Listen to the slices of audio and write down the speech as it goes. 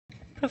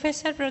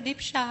Professor Pradip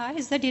Saha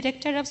is the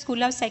Director of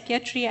School of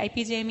Psychiatry,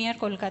 IPJMER,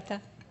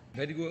 Kolkata.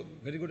 Very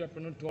good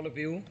afternoon to all of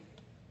you.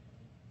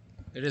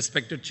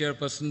 Respected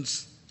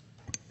chairpersons,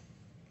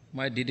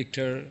 my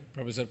director,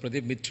 Professor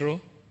Pradip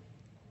Mitro,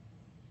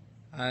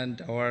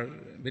 and our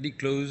very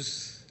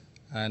close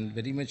and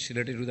very much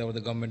related with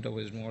the government of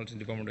West Bengal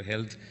Department of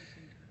Health,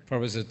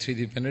 Professor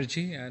Tridip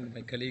Banerjee, and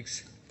my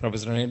colleagues,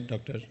 Professor Head,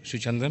 Dr.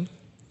 Suchandan.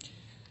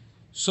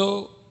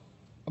 So,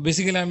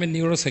 basically I'm a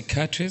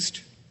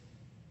neuropsychiatrist.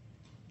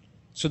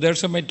 So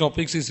that's why my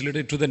topics is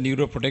related to the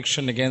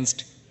neuroprotection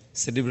against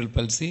cerebral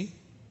palsy,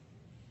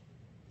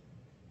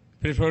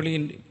 preferably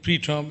in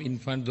preterm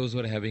infant, those who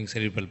are having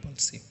cerebral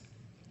palsy.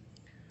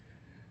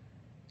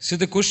 So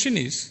the question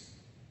is,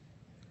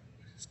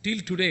 still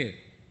today,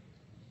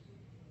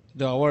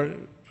 our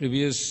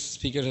previous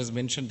speaker has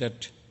mentioned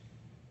that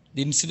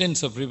the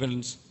incidence of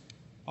prevalence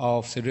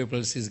of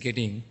cerebral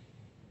palsy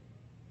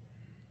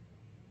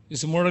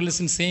is more or less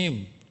the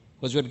same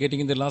as we are getting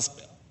in the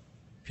last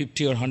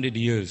 50 or 100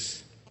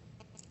 years.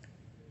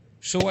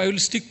 So I will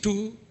stick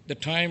to the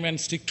time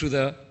and stick to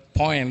the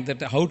point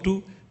that how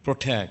to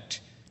protect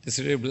the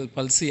cerebral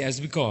palsy, as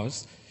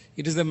because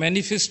it is the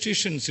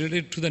manifestations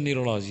related to the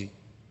neurology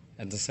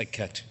and the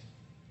psychiatry.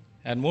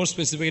 And more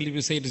specifically,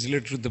 we say it is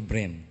related to the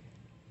brain.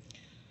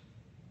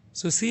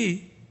 So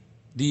see,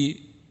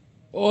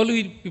 all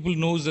we people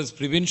knows that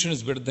prevention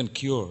is better than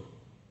cure.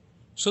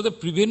 So the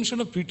prevention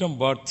of preterm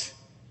birth,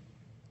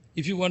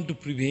 if you want to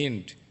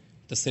prevent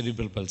the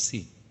cerebral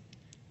palsy,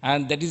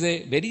 and that is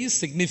a very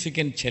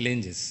significant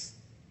challenges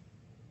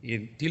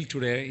till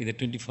today in the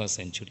 21st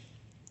century.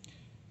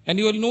 And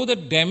you all know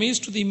that damage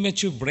to the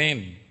immature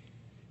brain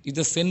is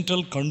the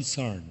central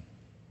concern.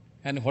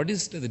 And what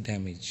is the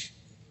damage?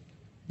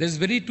 There is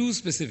very two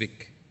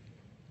specific: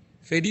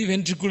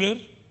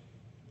 periventricular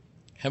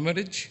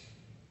hemorrhage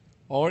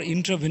or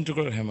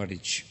intraventricular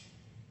hemorrhage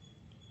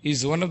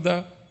is one of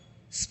the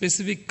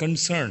specific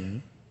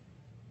concern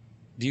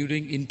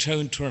during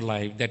intrauterine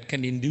life that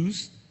can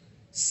induce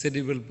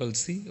cerebral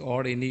palsy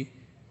or any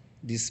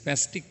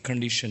spastic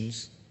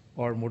conditions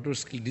or motor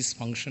skill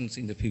dysfunctions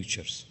in the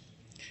futures.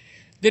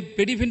 That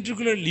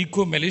periventricular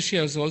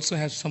leukomalacia also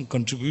has some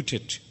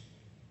contributed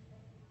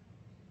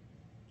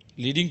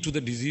leading to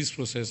the disease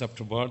process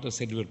after birth of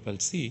cerebral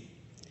palsy,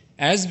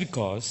 as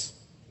because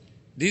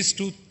these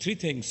three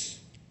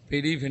things,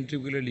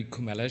 periventricular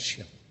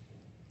leukomalacia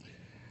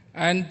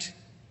and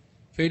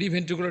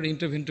periventricular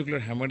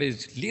interventricular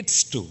hemorrhage,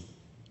 leads to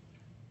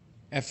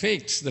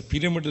affects the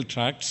pyramidal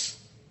tracts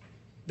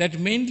that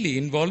mainly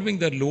involving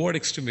the lower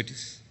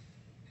extremities.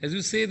 As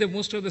you say, the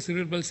most of the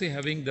cerebral palsy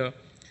having the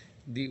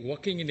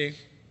walking in a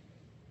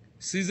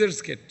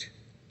scissors kit.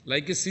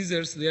 Like a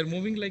scissors, they are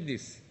moving like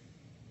this,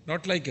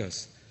 not like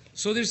us.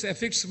 So this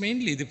affects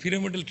mainly the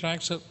pyramidal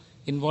tracts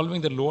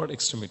involving the lower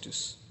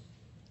extremities.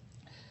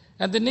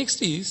 And the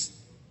next is,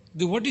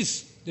 what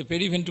is the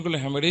periventricular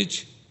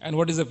hemorrhage and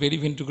what is the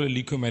periventricular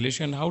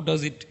leukomalacia and how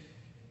does it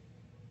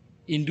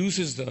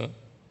induces the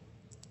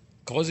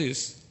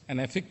causes and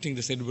affecting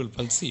the cerebral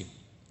palsy.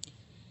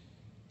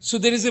 So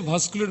there is a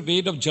vascular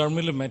bed of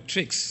germinal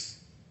matrix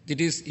that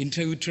is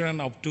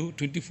intra-uterine up to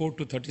 24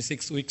 to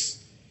 36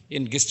 weeks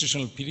in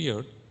gestational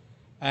period,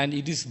 and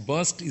it is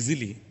burst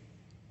easily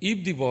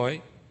if the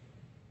boy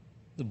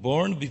is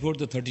born before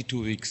the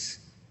 32 weeks.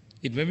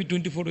 It may be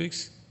 24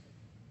 weeks,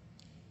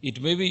 it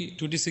may be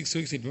 26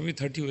 weeks, it may be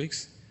 30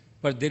 weeks,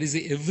 but there is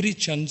every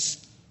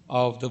chance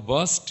of the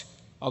burst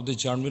of the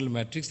germinal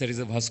matrix, that is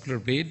a vascular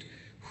bed,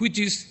 which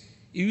is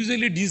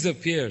usually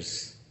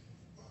disappears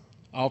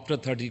after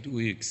 32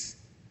 weeks.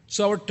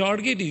 So our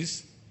target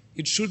is,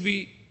 it should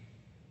be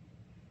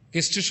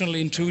gestational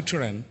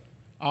intrauterine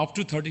up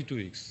to 32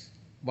 weeks.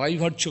 By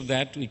virtue of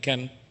that, we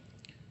can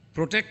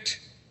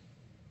protect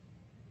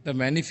the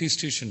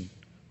manifestation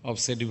of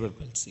cerebral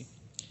palsy.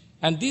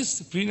 And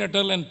this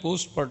prenatal and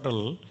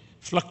postpartal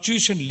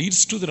fluctuation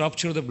leads to the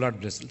rupture of the blood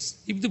vessels.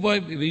 If the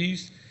boy,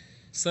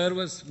 sir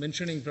was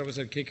mentioning,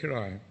 Professor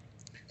Kekera,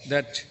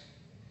 that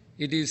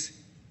it is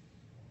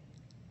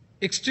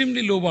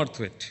extremely low birth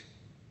weight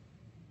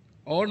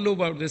or low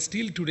birth weight,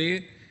 still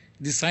today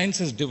the science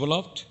has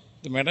developed,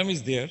 the madam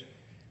is there,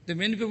 the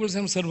many people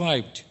have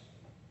survived.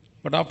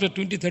 But after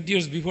 20, 30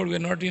 years before, we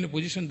are not in a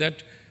position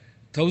that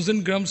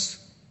 1000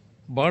 grams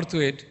birth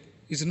weight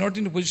is not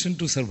in a position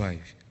to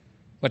survive.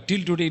 But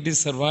till today it is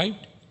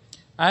survived.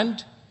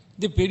 And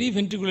the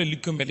periventricular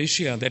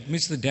leukomalacia, that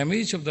means the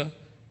damage of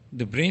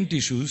the brain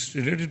tissues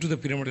related to the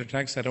pyramidal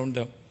tracts around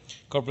the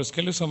corpus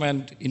callosum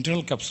and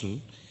internal capsule.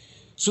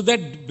 So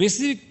that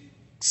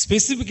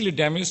specifically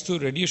damage to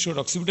radius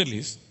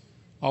occipitalis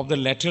of the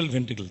lateral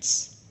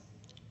ventricles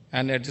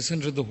and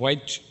adjacent to the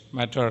white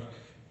matter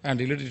and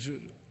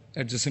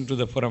adjacent to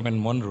the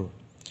foramen Monroe.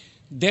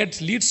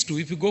 That leads to,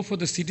 if you go for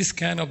the CT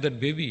scan of that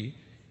baby,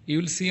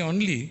 you will see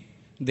only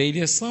the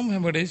area some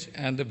hemorrhage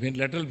and the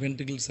lateral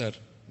ventricles are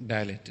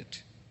dilated.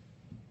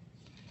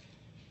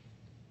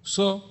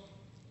 So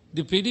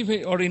the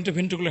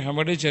interventricular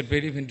hemorrhage or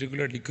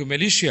periventricular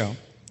leukomalacia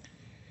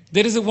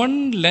There is a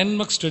one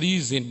landmark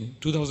studies in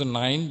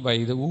 2009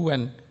 by the Wu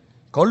and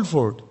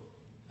Colford,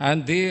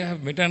 and they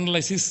have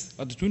meta-analysis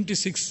of the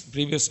 26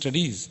 previous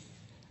studies,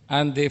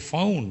 and they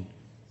found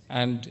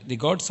and they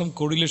got some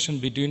correlation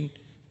between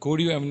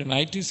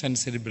chorioamnionitis and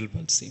cerebral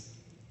palsy.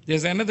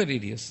 There's another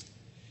areas.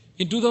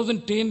 In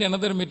 2010,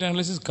 another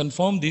meta-analysis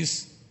confirmed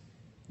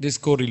this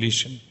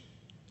correlation,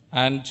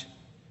 and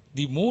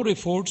the more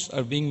efforts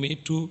are being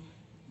made to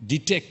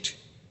detect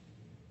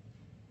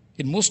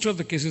in most of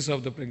the cases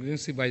of the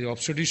pregnancy by the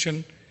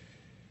obstetrician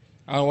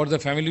or the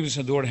family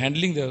physician who are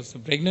handling the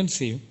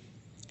pregnancy,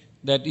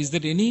 that is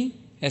there any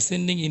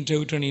ascending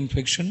intrauterine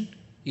infection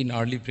in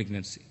early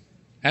pregnancy.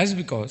 As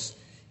because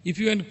if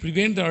you can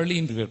prevent the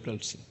early cerebral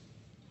palsy.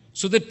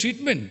 So the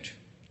treatment,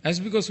 as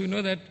because we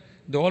know that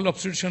the all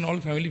obstetrician, all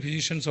family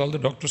physicians, all the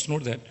doctors know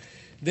that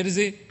there is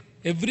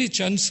every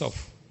chance of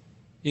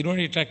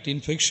urinary tract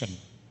infection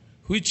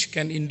which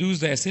can induce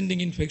the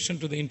ascending infection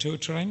to the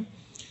intrauterine.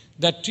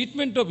 That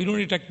treatment of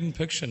urinary tract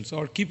infections,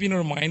 or keep in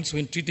our minds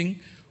when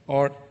treating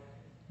or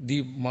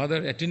the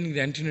mother attending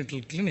the antenatal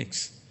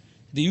clinics,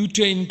 the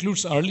UTI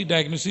includes early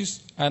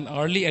diagnosis and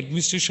early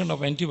administration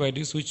of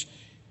antibiotics, which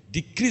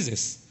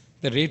decreases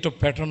the rate of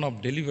pattern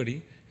of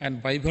delivery,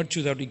 and by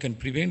virtue that we can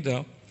prevent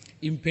the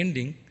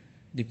impending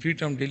the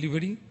preterm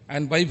delivery,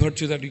 and by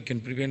virtue that we can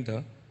prevent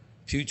the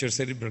future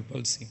cerebral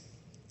palsy.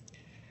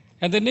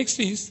 And the next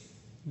is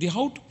the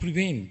how to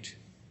prevent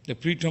the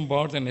preterm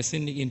birth and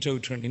ascending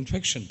intrauterine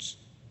infections.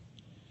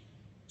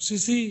 So you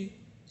see,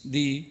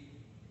 the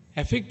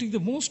affecting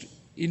the most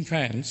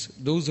infants,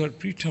 those who are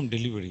preterm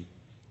delivery,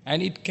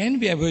 and it can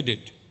be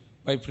avoided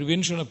by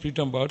prevention of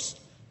preterm births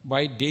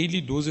by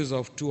daily doses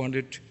of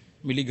 200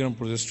 milligram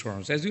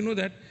progesterone. As you know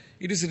that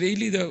it is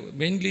really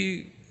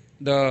mainly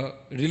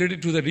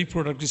related to the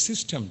reproductive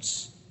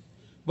systems.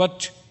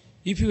 But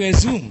if you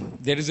assume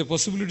there is a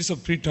possibility of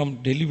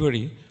preterm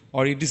delivery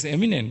or it is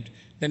imminent,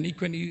 then you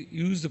can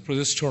use the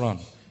progesterone,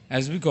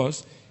 as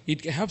because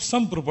it has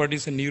some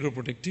properties in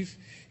neuroprotective,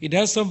 it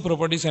has some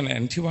properties in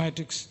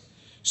antibiotics.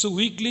 So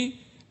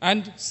weekly,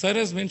 and sir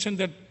has mentioned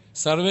that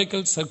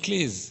cervical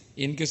circlase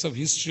in case of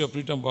history of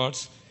preterm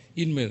births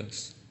in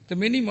mothers. The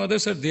many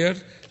mothers are there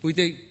with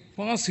a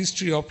past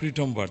history of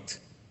preterm birth.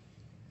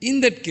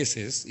 In that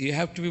cases, you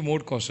have to be more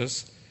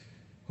cautious,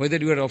 whether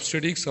you are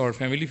obstetrics or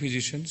family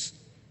physicians,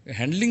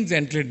 handling the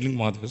antenatal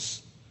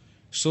mothers.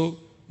 So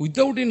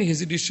without any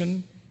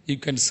hesitation, you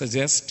can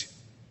suggest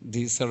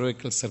the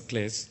cervical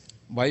circlase,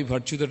 by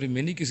virtue that in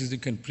many cases you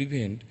can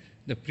prevent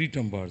the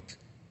preterm birth.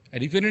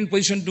 And if you are in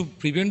position to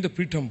prevent the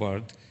preterm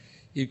birth,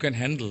 you can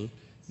handle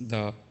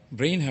the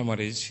brain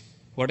hemorrhage,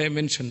 what I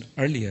mentioned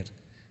earlier,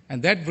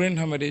 and that brain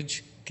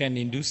hemorrhage can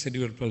induce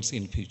cerebral palsy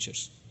in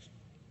futures.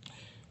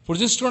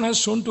 Progesterone has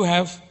shown to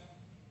have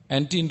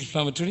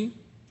anti-inflammatory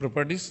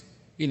properties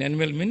in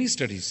animal many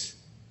studies,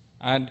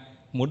 and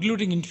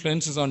modulating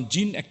influences on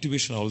gene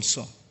activation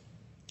also.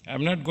 I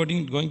am not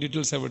going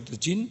details about the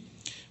gene,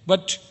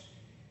 but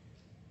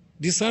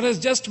this sir has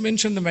just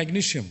mentioned the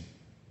magnesium.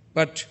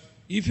 But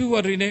if you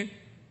are in a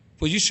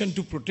position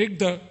to protect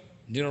the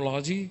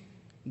neurology,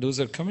 those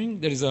are coming,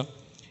 there is a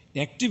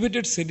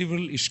activated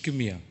cerebral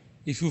ischemia.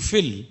 If you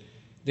feel,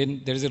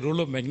 then there is a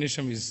role of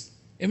magnesium is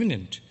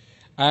eminent.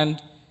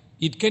 And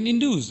it can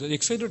induce the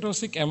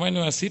excitotoxic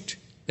amino acid,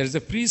 there is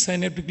a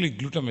presynaptically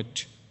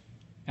glutamate,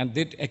 and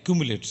that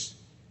accumulates.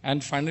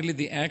 And finally,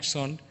 the acts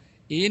on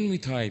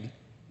N-methyl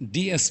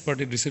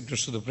D-aspartate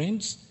receptors to the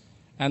brains,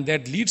 and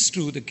that leads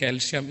to the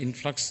calcium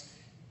influx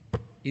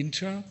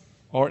intra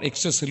or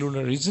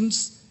extracellular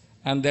regions,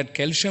 and that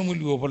calcium will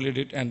be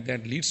overloaded, and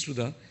that leads to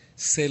the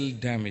cell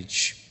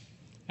damage.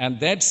 And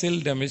that cell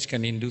damage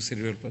can induce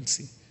cerebral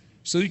palsy.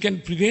 So you can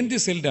prevent the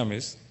cell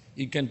damage,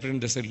 you can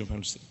prevent the cerebral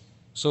palsy.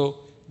 So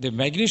the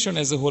magnesium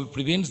as a whole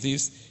prevents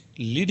this,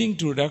 leading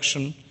to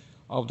reduction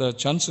of the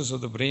chances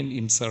of the brain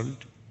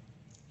insult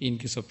in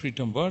case of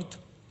preterm birth.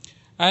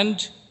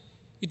 And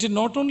it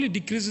not only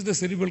decreases the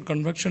cerebral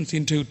convections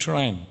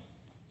intrauterine,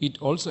 it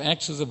also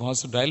acts as a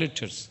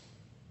vasodilator.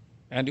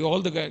 And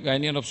all the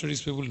Ghanaian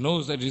obstetrics people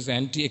knows that it is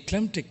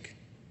anti-eclamptic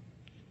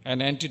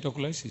and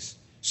anti-tocolysis.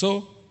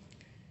 So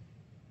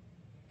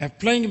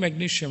applying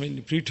magnesium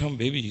in preterm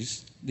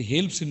babies, it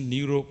helps in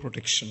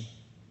neuroprotection,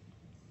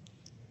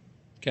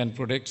 can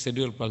protect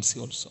cerebral palsy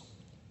also.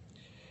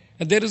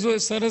 And there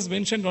is, sir has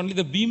mentioned only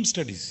the beam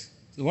studies.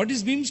 So what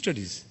is beam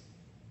studies?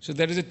 So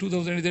there is a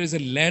 2000, there is a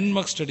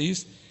landmark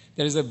studies,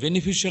 there is a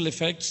beneficial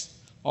effects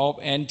of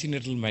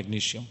antenatal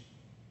magnesium.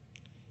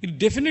 It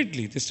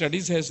definitely, the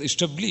studies has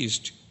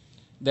established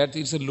that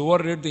it's a lower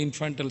rate the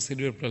infantile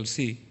cerebral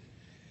palsy,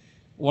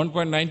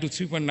 1.9 to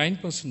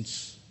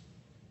 3.9%.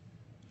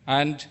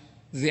 And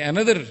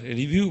another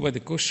review by the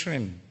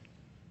Cochrane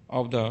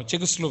of the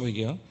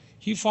Czechoslovakia,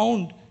 he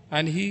found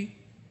and he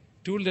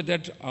told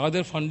that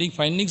other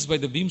findings by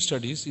the beam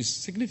studies is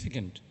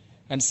significant,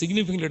 and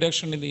significant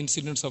reduction in the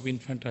incidence of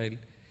infantile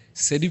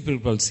cerebral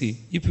palsy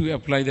if you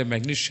apply the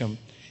magnesium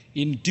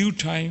in due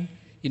time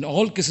in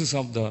all cases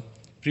of the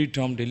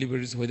preterm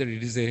deliveries, whether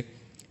it is a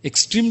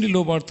extremely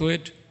low birth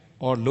weight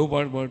or low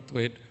birth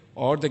weight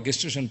or the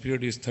gestation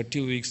period is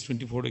 30 weeks,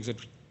 24 weeks,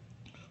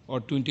 or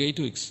 28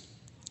 weeks.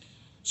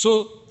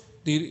 So,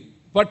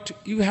 but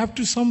you have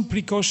to some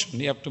precaution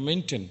you have to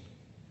maintain,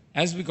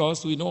 as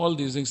because we know all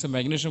these things, the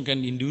magnesium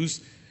can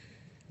induce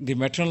the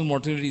maternal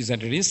mortality is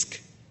at risk,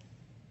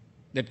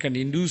 that can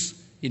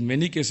induce in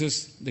many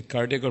cases the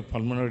cardiac or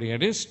pulmonary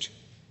arrest,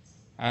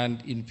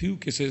 and in few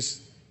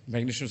cases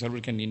magnesium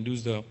sulfate can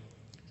induce the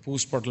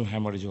postpartum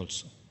hemorrhage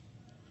also.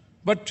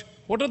 But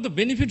what are the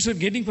benefits of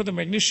getting for the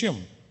magnesium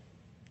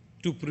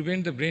to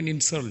prevent the brain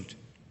insult?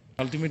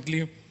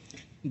 Ultimately,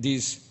 the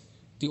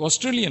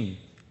Australian,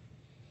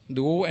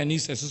 the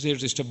O&Es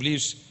associates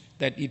established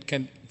that it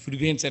can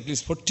prevent at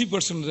least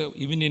 40% of the,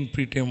 even in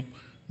preterm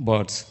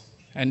births.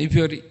 And if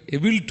you are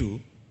able to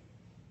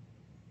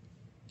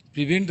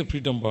prevent the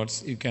preterm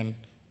births, you can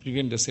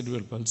prevent the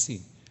cerebral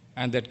palsy.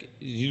 And that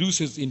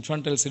reduces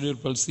infantile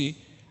cerebral palsy.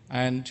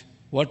 And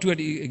what we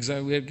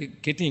are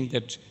getting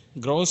that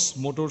gross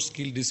motor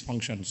skill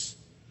dysfunctions.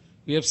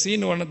 We have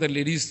seen one of the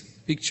ladies'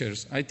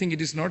 pictures. I think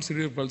it is not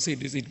cerebral palsy,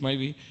 it might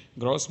be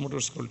gross motor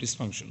skill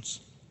dysfunctions.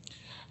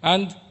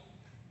 And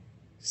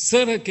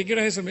Sir Kekera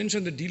has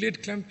mentioned the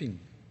delayed clamping,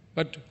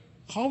 but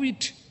how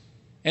it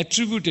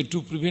attributed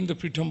to prevent the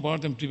preterm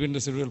birth and prevent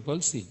the cerebral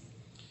palsy.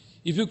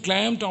 If you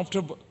clamped after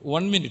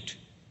 1 minute,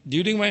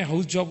 during my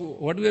house job,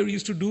 what we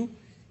used to do,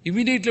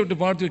 immediately after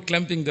birth, we were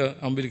clamping the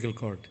umbilical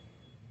cord.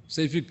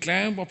 So if you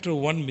clamp after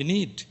 1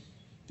 minute,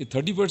 the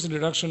 30%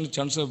 reduction in the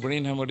chance of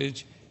brain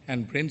hemorrhage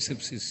and brain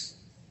sepsis.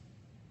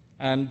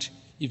 And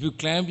if you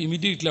clamp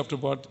immediately after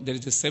birth, there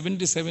is a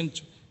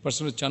 77%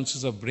 of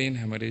chances of brain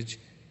hemorrhage,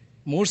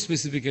 more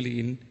specifically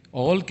in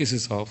all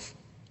cases of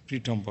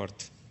preterm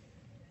birth.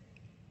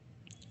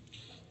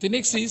 The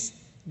next is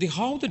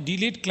how the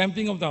delayed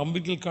clamping of the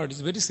umbilical cord is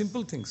very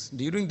simple things.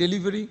 During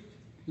delivery,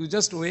 you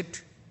just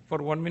wait for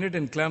 1 minute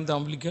and clamp the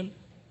umbilical,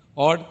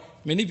 or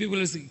many people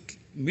is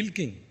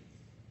milking.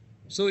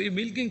 So you're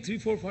milking 3,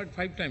 4,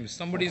 5 times.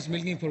 Somebody is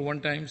milking for 1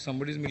 time,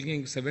 somebody is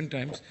milking 7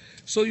 times.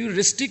 So you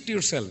restrict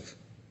yourself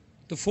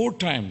to 4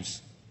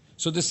 times.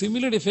 So the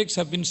similar effects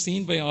have been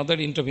seen by other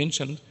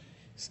interventions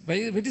by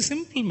a very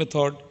simple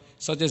method,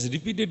 such as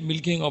repeated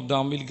milking of the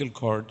umbilical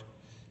cord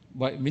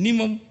by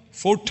minimum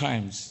 4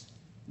 times.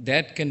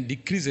 That can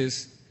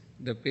decreases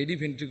the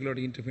periventricular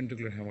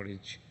interventricular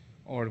hemorrhage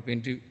or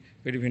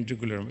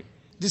periventricular.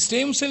 The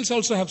stem cells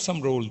also have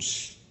some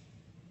roles.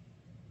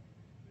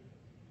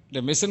 The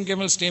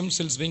mesenchymal stem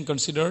cells being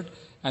considered,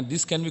 and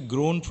this can be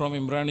grown from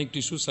embryonic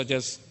tissue, such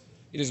as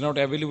it is not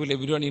available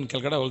everywhere in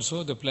Calcutta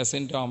also, the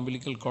placenta,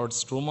 umbilical cord,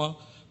 stroma,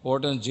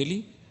 water and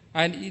jelly.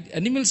 And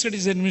animal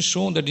studies have been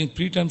shown that in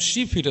preterm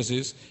sheep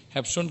fetuses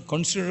have shown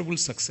considerable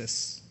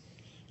success.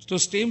 So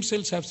stem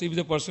cells have, if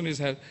the person is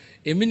have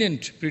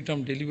eminent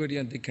preterm delivery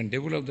and they can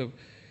develop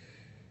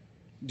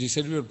the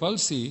cerebral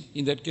palsy,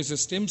 in that case the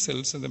stem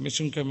cells and the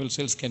mesenchymal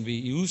cells can be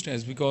used,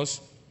 as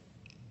because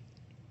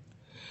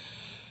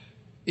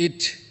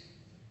it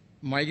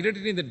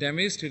migrated in the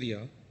damaged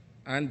area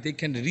and they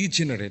can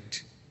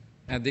regenerate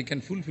and they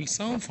can fulfill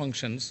some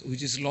functions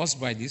which is lost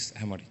by this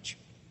hemorrhage.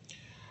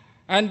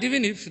 And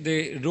even if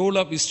the role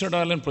of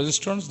estradiol and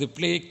progesterones, they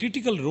play a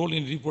critical role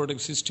in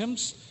reproductive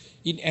systems.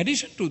 In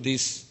addition to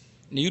this,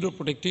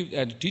 neuroprotective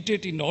and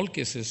treated in all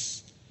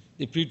cases,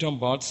 the preterm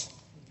births,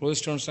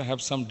 progesterones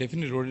have some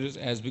definite roles,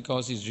 as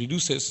because it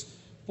reduces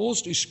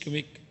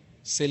post-ischemic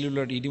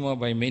cellular edema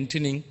by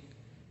maintaining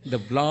the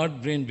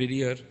blood-brain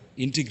barrier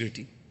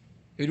integrity.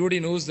 Everybody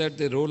knows that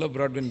the role of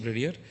blood-brain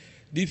barrier.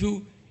 If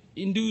you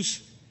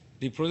induce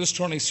the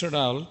progesterone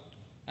estradiol,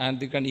 and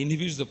they can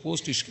inhibit the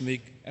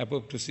post-ischemic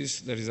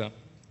apoptosis, that is a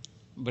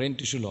brain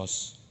tissue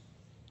loss.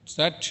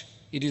 So that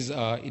it is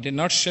in a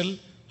nutshell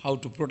how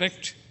to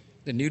protect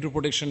the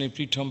neuroprotection in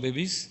preterm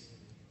babies.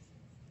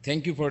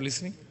 Thank you for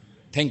listening.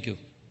 Thank you.